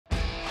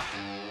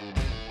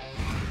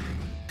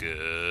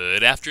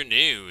Good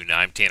afternoon,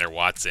 I'm Tanner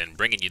Watson,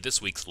 bringing you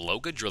this week's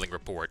Loga Drilling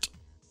Report.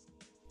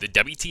 The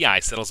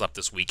WTI settles up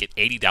this week at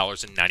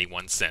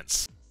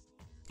 $80.91.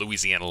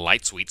 Louisiana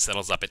Light Sweet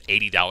settles up at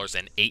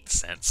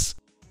 $80.08.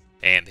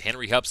 And the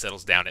Henry Hub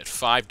settles down at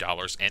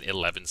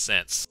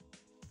 $5.11.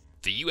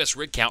 The U.S.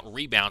 rig count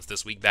rebounds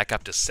this week back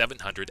up to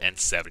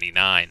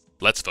 779.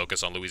 Let's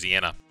focus on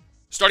Louisiana.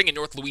 Starting in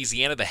North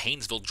Louisiana, the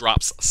Haynesville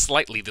drops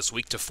slightly this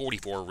week to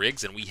 44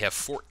 rigs, and we have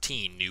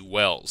 14 new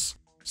wells.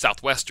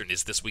 Southwestern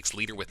is this week's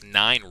leader with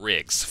 9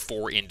 rigs,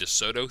 4 in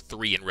DeSoto,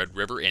 3 in Red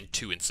River, and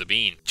 2 in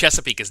Sabine.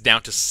 Chesapeake is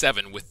down to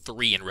 7 with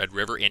 3 in Red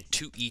River and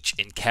 2 each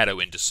in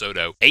Caddo and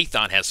DeSoto.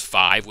 Athon has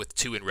 5 with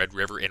 2 in Red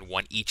River and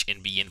 1 each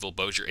in Bienville,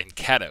 Bossier, and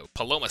Caddo.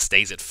 Paloma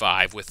stays at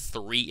 5 with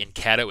 3 in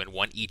Caddo and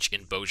 1 each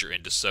in Bossier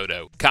and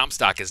DeSoto.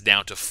 Comstock is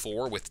down to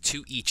 4 with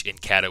 2 each in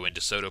Caddo and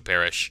DeSoto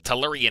Parish.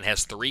 Tellurian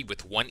has 3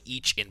 with 1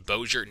 each in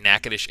Bossier,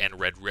 Natchitoches, and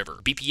Red River.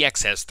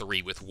 BPX has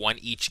 3 with 1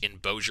 each in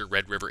Bossier,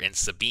 Red River, and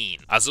Sabine.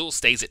 Azul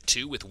stays at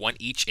 2 with 1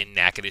 each in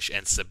Natchitoches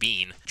and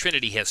Sabine.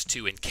 Trinity has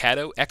 2 in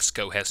Caddo,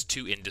 Exco has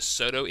 2 in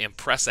DeSoto,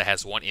 Impressa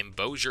has 1 in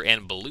Bossier,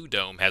 and Blue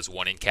Dome has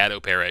 1 in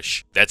Caddo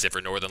Parish. That's it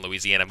for Northern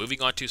Louisiana.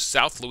 Moving on to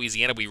South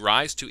Louisiana, we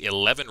rise to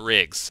 11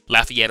 rigs.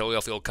 Lafayette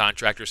Oilfield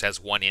Contractors has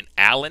 1 in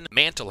Allen,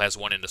 Mantle has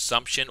 1 in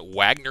Assumption,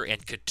 Wagner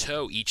and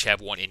Coteau each have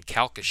 1 in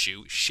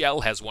Calcasieu,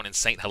 Shell has 1 in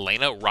St.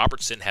 Helena,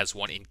 Robertson has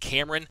 1 in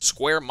Cameron,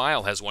 Square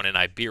Mile has 1 in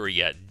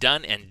Iberia,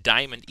 Dunn and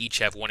Diamond each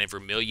have 1 in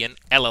Vermilion,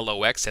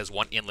 LLOX has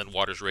 1 inland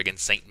waters rig in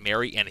St.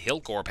 Mary, and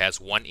Hillcorp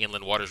has 1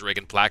 inland waters rig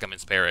in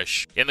Plaquemines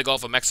Parish. In the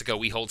Gulf of Mexico,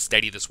 we hold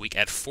steady this week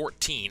at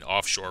 14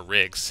 offshore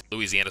rigs.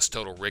 Louisiana's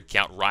total rig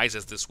count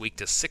rises this week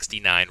to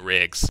 69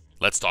 rigs.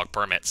 Let's talk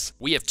permits.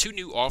 We have 2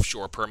 new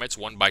offshore permits,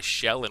 one by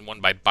Shell and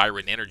one by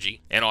Byron Energy.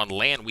 And on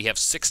land, we have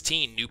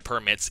 16 new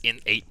permits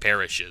in 8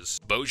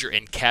 parishes. Bossier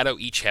and Caddo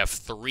each have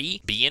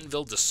 3.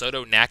 Bienville,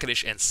 DeSoto,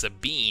 Natchitoches, and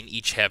Sabine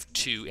each have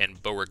 2.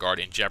 And Beauregard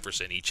and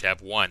Jefferson each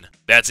have 1.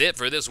 That's it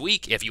for this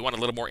week. If you want a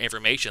little more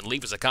information,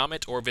 leave us a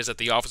comment or visit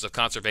the Office of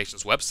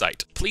Conservation's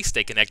website. Please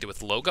stay connected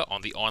with Loga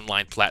on the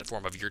online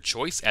platform of your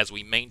choice as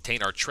we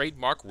maintain our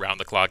trademark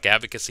round-the-clock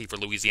advocacy for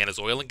Louisiana's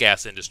oil and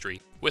gas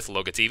industry. With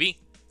Loga TV,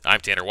 I'm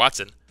Tanner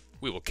Watson.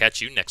 We will catch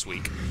you next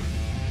week.